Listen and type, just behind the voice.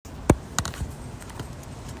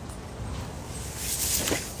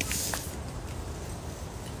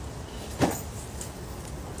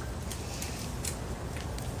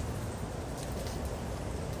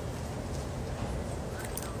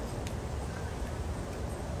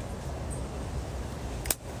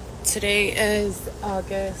Today is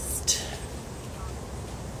August.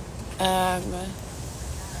 Oh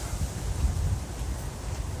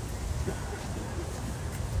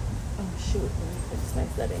shoot, let me fix my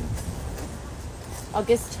settings.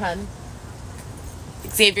 August 10th.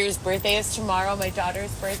 Xavier's birthday is tomorrow. My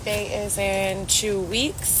daughter's birthday is in 2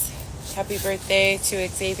 weeks. Happy birthday to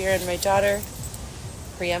Xavier and my daughter,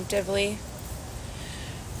 preemptively.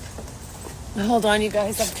 Hold on, you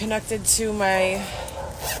guys. I'm connected to my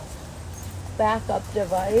backup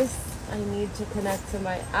device. I need to connect to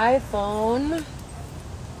my iPhone.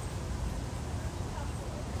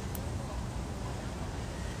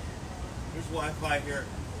 There's Wi-Fi here.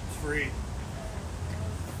 It's free.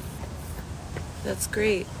 That's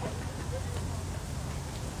great.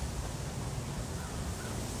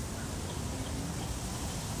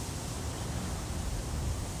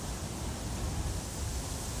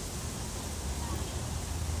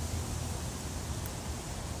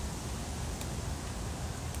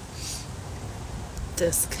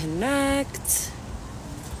 Disconnect.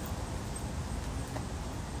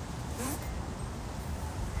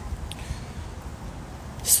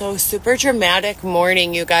 So super dramatic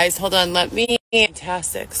morning, you guys. Hold on, let me.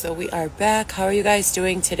 Fantastic. So we are back. How are you guys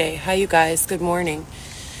doing today? Hi, you guys. Good morning.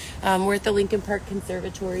 We're at the Lincoln Park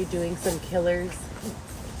Conservatory doing some killers.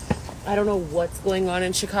 I don't know what's going on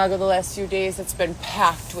in Chicago the last few days. It's been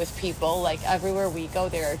packed with people. Like everywhere we go,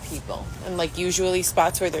 there are people. And like usually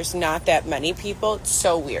spots where there's not that many people, it's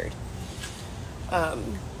so weird. I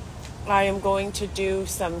am going to do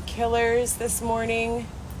some killers this morning.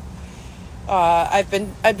 I've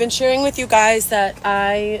been sharing with you guys that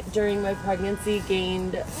I, during my pregnancy,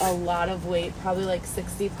 gained a lot of weight, probably like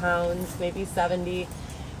 60 pounds, maybe 70.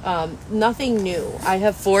 Nothing new. I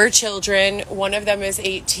have 4 children. One of them is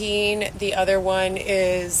 18. The other one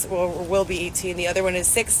will be 18. The other one is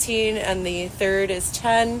 16, and the third is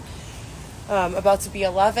 10, about to be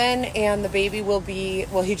 11. And the baby will be,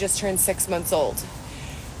 he just turned 6 months old.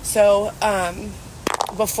 So,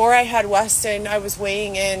 before I had Weston, I was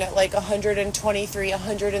weighing in at like 123,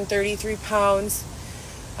 133 pounds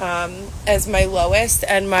as my lowest,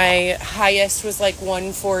 and my highest was like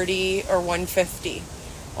 140 or 150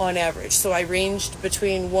 on average. So I ranged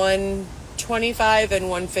between 125 and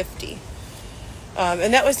 150.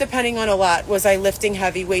 And that was depending on a lot. Was I lifting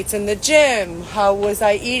heavy weights in the gym? How was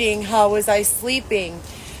I eating? How was I sleeping?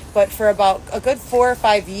 But for about a good 4 or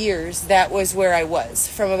 5 years, that was where I was.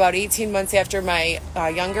 From about 18 months after my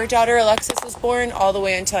younger daughter, Alexis, was born, all the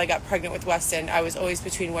way until I got pregnant with Weston, I was always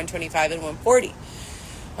between 125 and 140.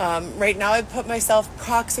 Right now, I put myself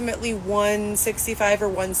approximately 165 or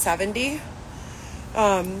 170.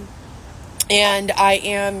 And I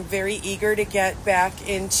am very eager to get back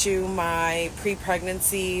into my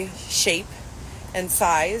pre-pregnancy shape and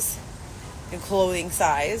size and clothing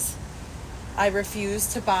size. I refuse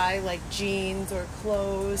to buy like jeans or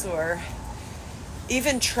clothes or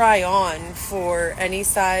even try on for any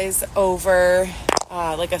size over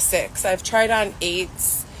like a 6. I've tried on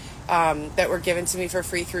 8s that were given to me for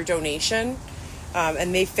free through donation,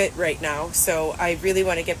 and they fit right now. So I really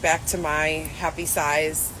want to get back to my happy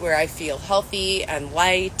size where I feel healthy and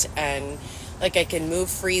light and like I can move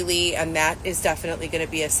freely, and that is definitely going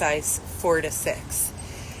to be a size 4 to 6.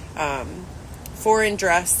 4 in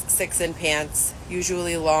dress, 6 in pants,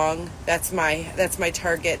 usually long. That's my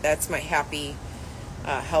target. That's my happy,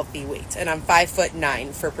 healthy weight. And I'm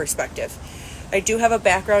 5'9" for perspective. I do have a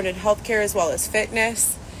background in healthcare as well as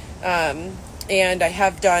fitness. And I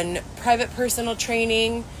have done private personal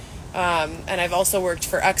training. And I've also worked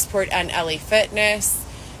for Export and LA Fitness.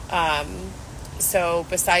 So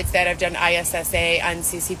besides that, I've done ISSA,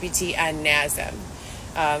 NCCPT, and NASM.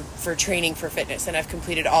 For training for fitness, and I've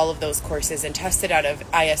completed all of those courses and tested out of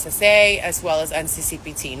ISSA as well as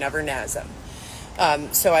NCCPT, never NASM.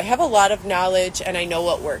 So I have a lot of knowledge and I know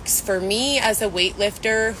what works. For me as a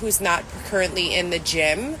weightlifter who's not currently in the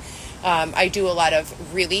gym, I do a lot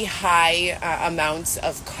of really high amounts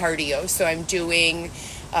of cardio. So I'm doing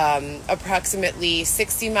approximately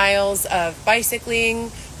 60 miles of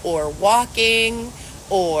bicycling or walking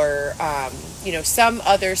or some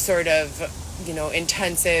other sort of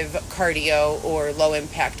intensive cardio or low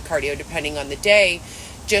impact cardio, depending on the day,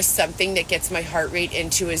 just something that gets my heart rate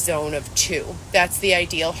into a zone of 2. That's the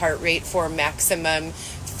ideal heart rate for maximum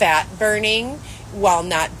fat burning while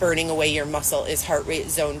not burning away your muscle, is heart rate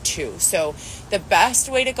zone 2. So the best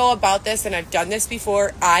way to go about this, and I've done this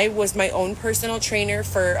before, I was my own personal trainer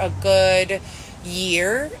for a good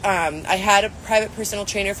year. I had a private personal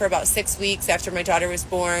trainer for about 6 weeks after my daughter was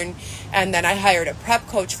born, and then I hired a prep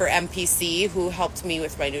coach for MPC who helped me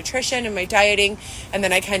with my nutrition and my dieting, and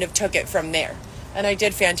then I kind of took it from there. And I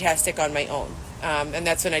did fantastic on my own. And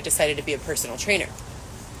that's when I decided to be a personal trainer.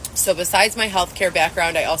 So besides my healthcare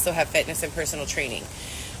background, I also have fitness and personal training.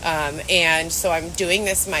 And so I'm doing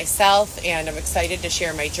this myself, and I'm excited to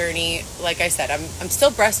share my journey. Like I said, I'm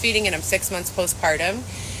still breastfeeding, and I'm 6 months postpartum.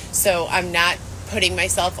 So I'm not putting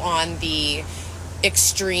myself on the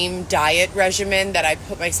extreme diet regimen that I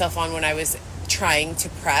put myself on when I was trying to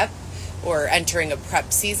prep or entering a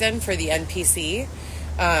prep season for the NPC.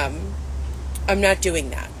 I'm not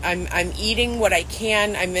doing that. I'm eating what I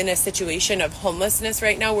can. I'm in a situation of homelessness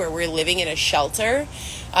right now where we're living in a shelter,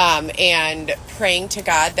 and praying to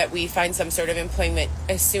God that we find some sort of employment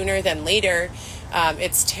sooner than later.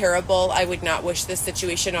 It's terrible. I would not wish this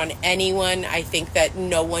situation on anyone. I think that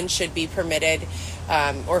no one should be permitted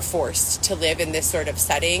or forced to live in this sort of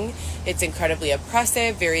setting. It's incredibly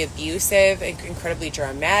oppressive, very abusive, incredibly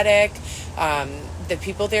dramatic. The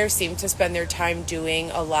people there seem to spend their time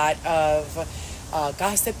doing a lot of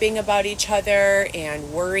gossiping about each other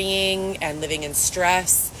and worrying and living in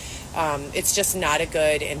stress. It's just not a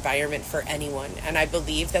good environment for anyone. And I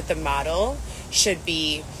believe that the model should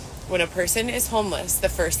be, when a person is homeless, the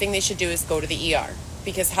first thing they should do is go to the ER,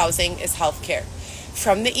 because housing is health care.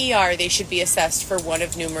 From the ER, they should be assessed for one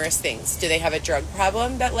of numerous things. Do they have a drug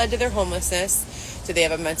problem that led to their homelessness? Do they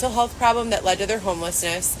have a mental health problem that led to their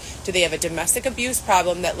homelessness? Do they have a domestic abuse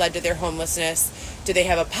problem that led to their homelessness? Do they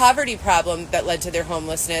have a poverty problem that led to their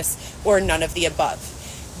homelessness? Or none of the above?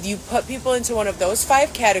 You put people into one of those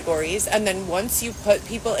 5 categories, and then once you put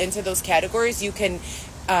people into those categories, you can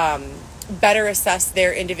better assess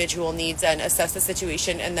their individual needs and assess the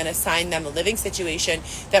situation, and then assign them a living situation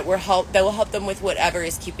that will help them with whatever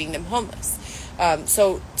is keeping them homeless.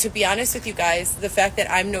 So to be honest with you guys, the fact that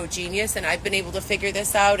I'm no genius and I've been able to figure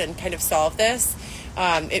this out and kind of solve this,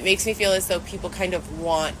 it makes me feel as though people kind of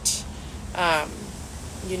want, to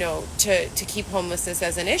keep homelessness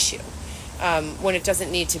as an issue. When it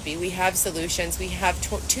doesn't need to be. We have solutions. We have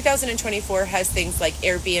 2024 has things like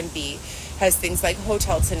Airbnb, has things like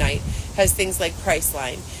Hotel Tonight, has things like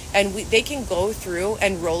Priceline, and they can go through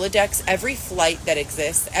and Rolodex every flight that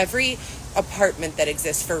exists, every apartment that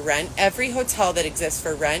exists for rent, every hotel that exists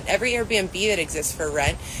for rent, every Airbnb that exists for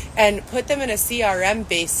rent, and put them in a CRM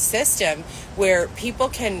based system where people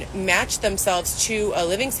can match themselves to a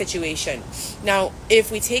living situation. Now, if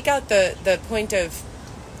we take out the point of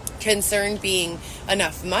concern being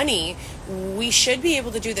enough money, we should be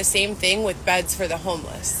able to do the same thing with beds for the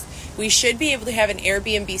homeless. We should be able to have an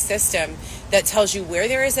Airbnb system that tells you where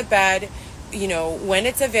there is a bed, when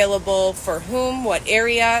it's available, for whom, what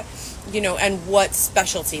area, and what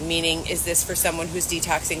specialty, meaning, is this for someone who's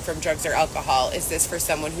detoxing from drugs or alcohol? Is this for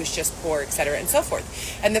someone who's just poor, etc., and so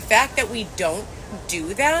forth? And the fact that we don't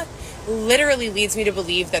do that literally leads me to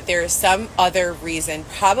believe that there is some other reason,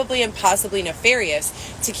 probably and possibly nefarious,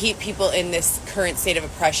 to keep people in this current state of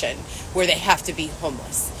oppression where they have to be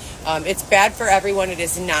homeless. It's bad for everyone. It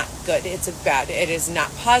is not good. It is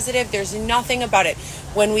not positive. There's nothing about it.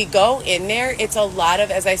 When we go in there, it's a lot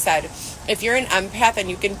of, as I said, if you're an empath and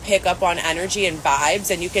you can pick up on energy and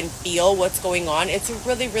vibes and you can feel what's going on, it's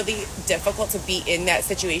really, really difficult to be in that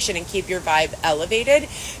situation and keep your vibe elevated,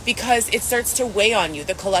 because it starts to weigh on you,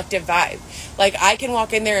 the collective vibe. Like, I can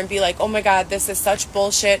walk in there and be like, oh my God, this is such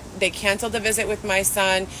bullshit. They canceled the visit with my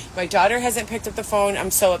son. My daughter hasn't picked up the phone.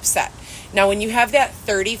 I'm so upset. Now, when you have that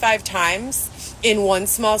 35 times in one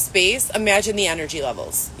small space, imagine the energy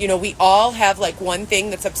levels. We all have like one thing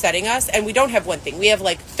that's upsetting us, and we don't have one thing. We have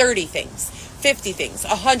like 30 things, 50 things,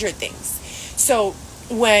 100 things. So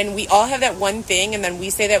when we all have that one thing, and then we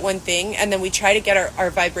say that one thing, and then we try to get our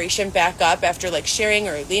vibration back up after like sharing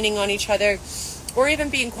or leaning on each other, or even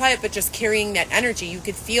being quiet, but just carrying that energy, you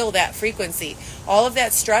could feel that frequency. All of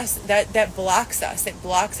that stress, that blocks us. It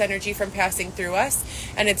blocks energy from passing through us,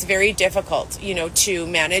 and it's very difficult, to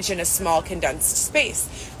manage in a small, condensed space.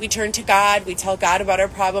 We turn to God, we tell God about our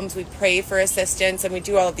problems, we pray for assistance, and we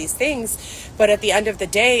do all of these things, but at the end of the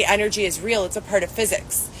day, energy is real. It's a part of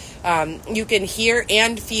physics. You can hear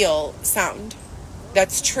and feel sound.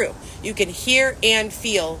 That's true. You can hear and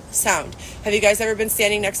feel sound. Have you guys ever been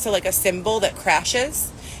standing next to like a cymbal that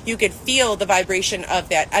crashes? You can feel the vibration of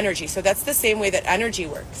that energy. So that's the same way that energy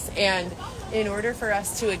works. And in order for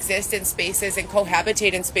us to exist in spaces and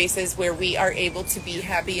cohabitate in spaces where we are able to be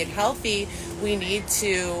happy and healthy, we need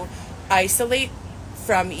to isolate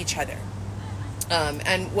from each other.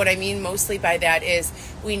 And what I mean mostly by that is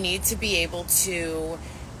we need to be able to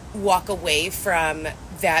walk away from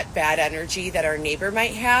that bad energy that our neighbor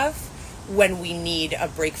might have when we need a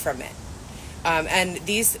break from it. And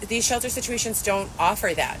these shelter situations don't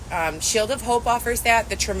offer that. Shield of Hope offers that.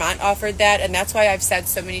 The Tremont offered that. And that's why I've said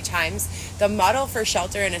so many times, the model for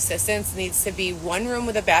shelter and assistance needs to be one room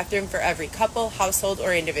with a bathroom for every couple, household,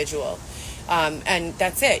 or individual. And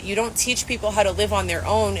that's it. You don't teach people how to live on their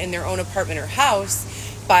own in their own apartment or house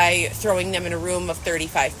by throwing them in a room of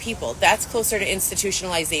 35 people. That's closer to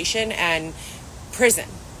institutionalization and prison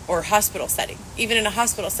or hospital setting. Even in a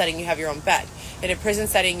hospital setting, you have your own bed. In a prison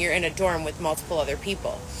setting, you're in a dorm with multiple other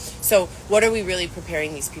people. So what are we really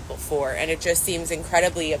preparing these people for? And it just seems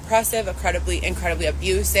incredibly oppressive, incredibly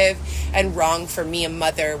abusive, and wrong for me, a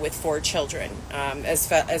mother with 4 children,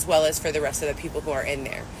 as well as for the rest of the people who are in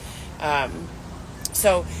there.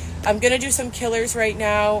 So I'm going to do some killers right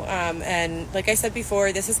now. And like I said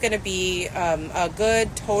before, this is going to be a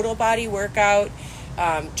good total body workout.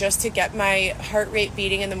 Just to get my heart rate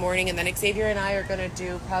beating in the morning. And then Xavier and I are going to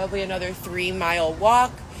do probably another 3-mile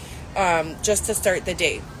walk just to start the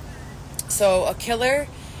day. So a killer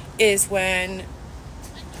is when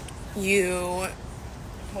you,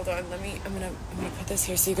 hold on, I'm going to put this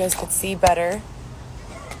here so you guys can see better.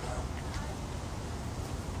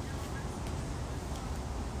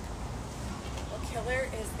 A killer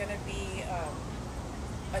is going to be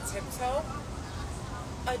a tiptoe,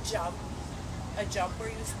 a jump where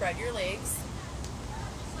you spread your legs,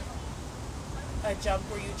 a jump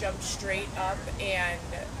where you jump straight up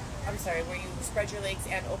where you spread your legs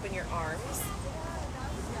and open your arms,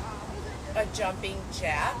 a jumping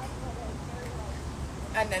jack,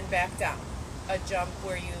 and then back down, a jump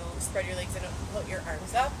where you spread your legs and put your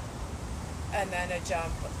arms up, and then a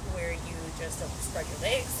jump where you just spread your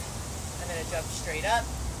legs, and then a jump straight up,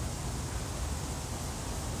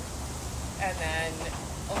 and then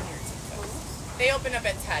own your tiptoes. They open up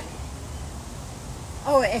at 10.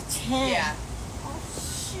 Oh, at 10? Yeah. Oh,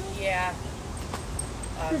 shoot. Yeah.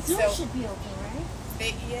 The door should be open, right?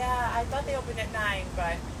 I thought they opened at 9,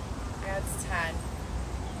 but yeah, it's 10.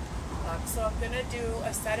 So I'm going to do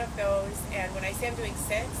a set of those, and when I say I'm doing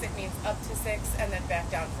 6, it means up to 6 and then back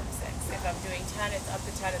down from 6. If I'm doing 10, it's up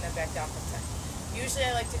to 10 and then back down from 10. Usually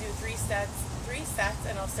I like to do 3 sets,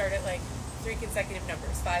 and I'll start at like 3 consecutive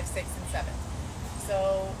numbers, 5, 6, and 7.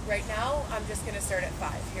 So right now, I'm just going to start at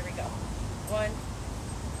 5. Here we go. 1,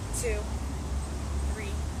 2, 3,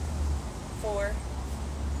 4,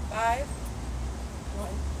 5. 1,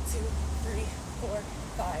 2, 3, 4,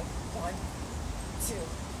 5. 1, 2,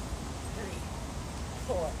 3,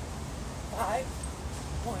 4, 5.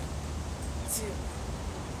 1, 2,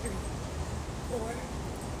 3, 4,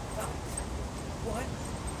 5. 1,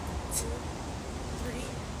 2, 3,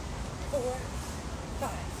 4,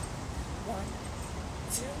 5. 1,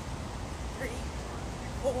 2, 3,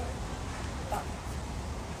 4, 5.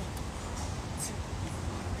 2,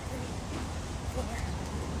 3,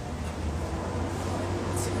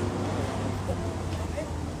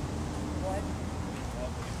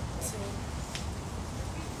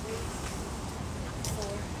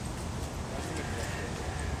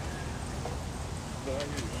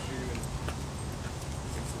 4, 5.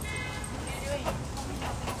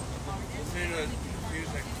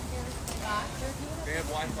 They have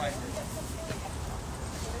Wi-Fi here.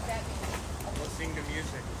 Listening to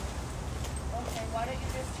music. Okay, why don't you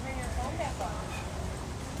just turn your phone back on?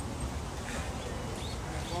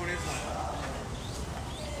 My phone is on.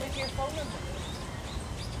 With your phone number.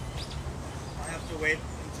 I have to wait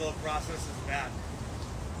until the process is back.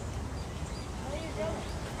 What are you doing?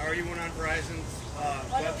 I already went on Verizon's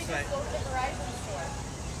Why don't we website. just go to the Verizon store?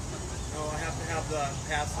 No, I have to have the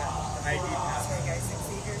pass, the ID pass. Sorry guys,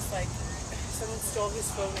 Xavier's like, someone stole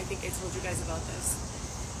his phone. I think I told you guys about this.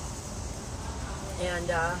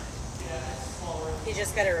 And he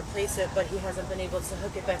just got to replace it, but he hasn't been able to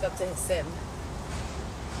hook it back up to his SIM.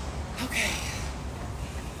 Okay.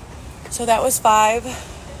 So that was 5.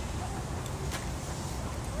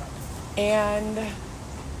 And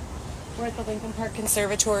we're at the Lincoln Park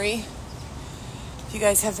Conservatory. If you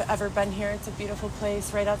guys have ever been here, it's a beautiful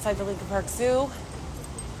place right outside the Lincoln Park Zoo.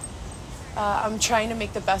 I'm trying to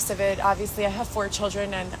make the best of it. Obviously, I have 4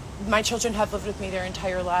 children, and my children have lived with me their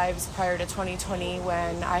entire lives prior to 2020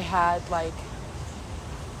 when I had, like,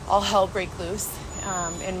 all hell break loose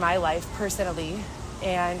in my life personally.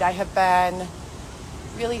 And I have been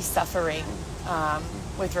really suffering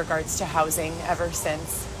with regards to housing ever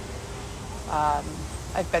since.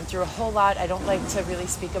 I've been through a whole lot. I don't like to really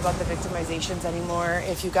speak about the victimizations anymore.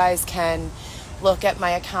 If you guys can look at my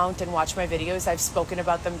account and watch my videos, I've spoken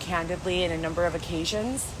about them candidly in a number of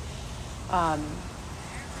occasions.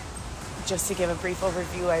 Just to give a brief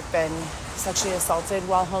overview, I've been sexually assaulted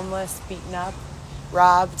while homeless, beaten up,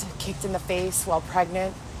 robbed, kicked in the face while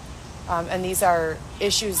pregnant, And these are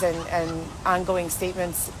issues and ongoing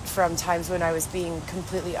statements from times when I was being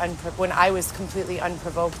completely unprovoked,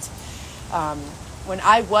 when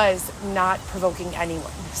I was not provoking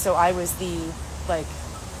anyone. So I was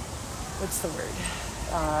what's the word?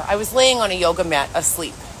 I was laying on a yoga mat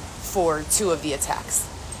asleep for 2 of the attacks.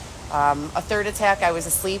 A third attack, I was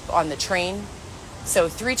asleep on the train. So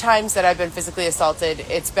 3 times that I've been physically assaulted,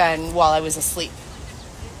 it's been while I was asleep.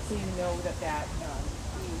 So you know that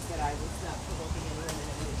means that I was not provoking anyone in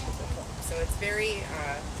any way, shape, or form. So it's very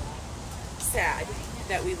sad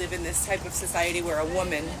that we live in this type of society where a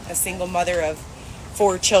woman, a single mother of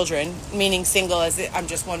 4 children, meaning single as I'm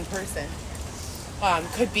just one person,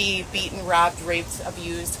 could be beaten, robbed, raped,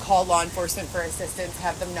 abused, call law enforcement for assistance,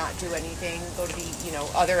 have them not do anything, go to the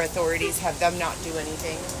other authorities, have them not do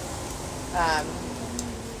anything.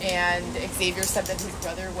 And Xavier said that his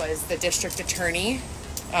brother was the district attorney,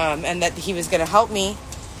 and that he was going to help me,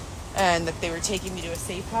 and that they were taking me to a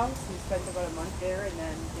safe house. We spent about a month there, and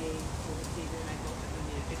then they told Xavier and I both that we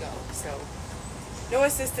needed to go. So no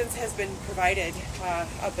assistance has been provided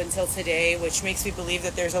up until today, which makes me believe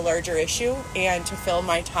that there's a larger issue. And to fill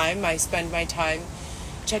my time, I spend my time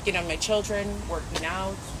checking on my children, working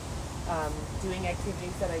out, doing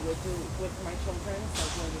activities that I would do with my children. So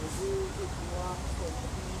going to the zoo, taking walks, going to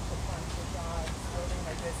the beach, applying for jobs, building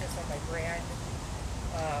my business and my brand.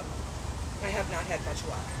 I have not had much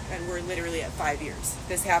luck, and we're literally at 5 years.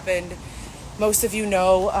 This happened, most of you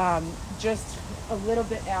know, just a little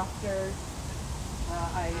bit after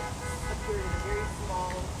I appeared in a very small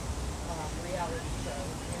reality show.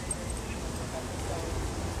 Very episode.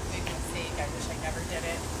 Big mistake. I wish I never did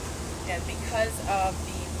it. And because of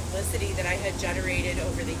the publicity that I had generated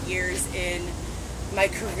over the years in my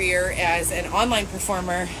career as an online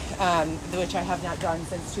performer, which I have not done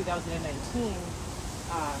since 2019,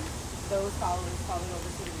 those followers followed over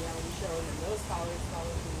to the reality show, and then those followers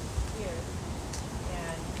followed me here.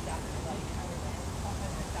 And that's like, I was at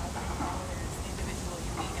 100,000 followers, individual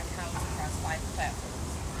unique accounts across 5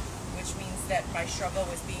 platforms, which means that my struggle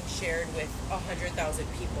was being shared with 100,000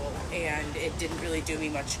 people, and it didn't really do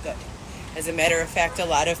me much good. As a matter of fact, a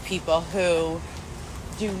lot of people who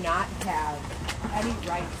do not have any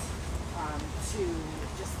right to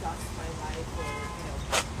discuss my life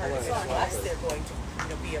or, unless they're going to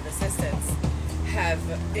be of assistance, have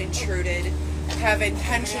intruded, have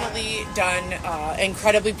intentionally done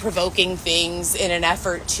incredibly provoking things in an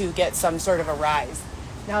effort to get some sort of a rise.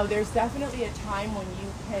 Now, there's definitely a time when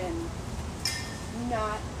you can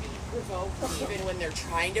not be provoked even when they're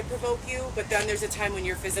trying to provoke you, but then there's a time when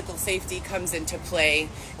your physical safety comes into play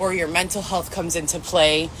or your mental health comes into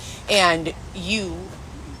play, and you,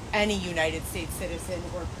 any United States citizen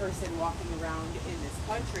or person walking around in this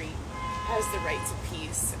country, has the right to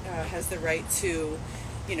peace, has the right to,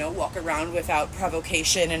 walk around without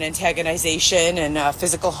provocation and antagonization and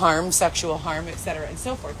physical harm, sexual harm, etc., and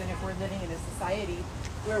so forth. And if we're living in a society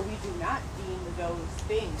where we do not deem those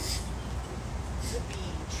things to be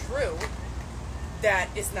true, that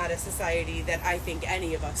is not a society that I think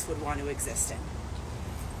any of us would want to exist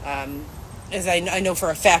in. As I know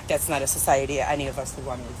for a fact that's not a society any of us would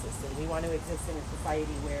want to exist in. We want to exist in a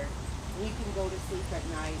society where we can go to sleep at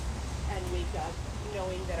night and wake up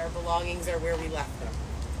knowing that our belongings are where we left them,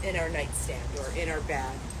 in our nightstand or in our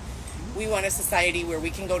bag. We want a society where we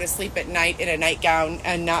can go to sleep at night in a nightgown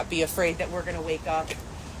and not be afraid that we're going to wake up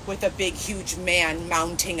with a big, huge man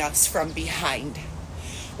mounting us from behind.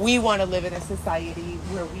 We want to live in a society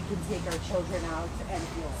where we can take our children out and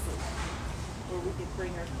feel safe, where we can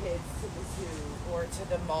bring our kids to the zoo or to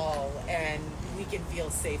the mall and we can feel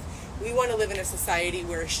safe. We want to live in a society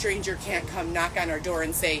where a stranger can't come knock on our door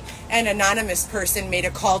and say, an anonymous person made a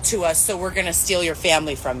call to us, so we're going to steal your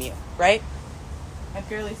family from you, right? I'm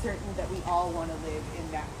fairly certain that we all want to live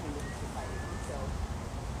in that kind of society. So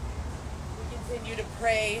we continue to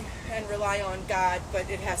pray and rely on God, but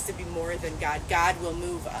it has to be more than God. God will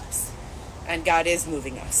move us, and God is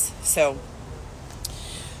moving us. So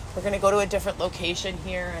we're going to go to a different location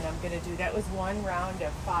here, and I'm going to do, that was one round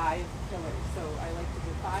of 5 pillars. So I like to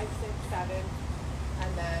do 5, 6, 7,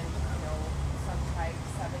 and then, sometimes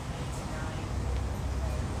 7, 8,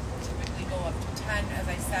 9. Typically go up to 10, as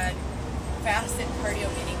I said. Fasted cardio,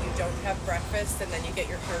 meaning you don't have breakfast and then you get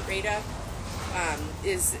your heart rate up,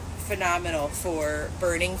 is phenomenal for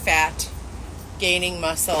burning fat, gaining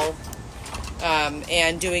muscle,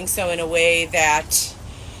 and doing so in a way that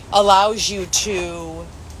allows you to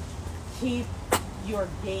keep your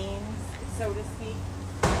gains, so to speak,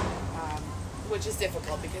 which is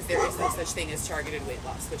difficult because there is no such thing as targeted weight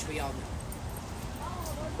loss, which we all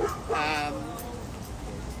know.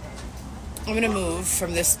 I'm going to move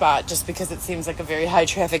from this spot just because it seems like a very high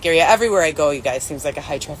traffic area. Everywhere I go, you guys, seems like a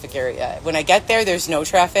high traffic area. When I get there, there's no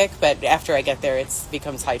traffic, but after I get there, it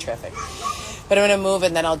becomes high traffic. But I'm going to move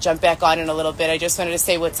and then I'll jump back on in a little bit. I just wanted to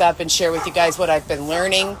say what's up and share with you guys what I've been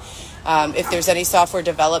learning. If there's any software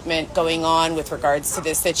development going on with regards to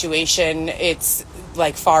this situation, it's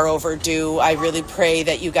like far overdue. I really pray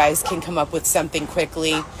that you guys can come up with something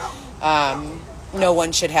quickly. No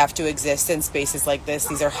one should have to exist in spaces like this.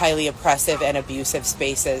 These are highly oppressive and abusive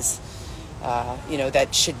spaces, that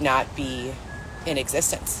should not be in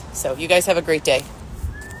existence. So you guys have a great day.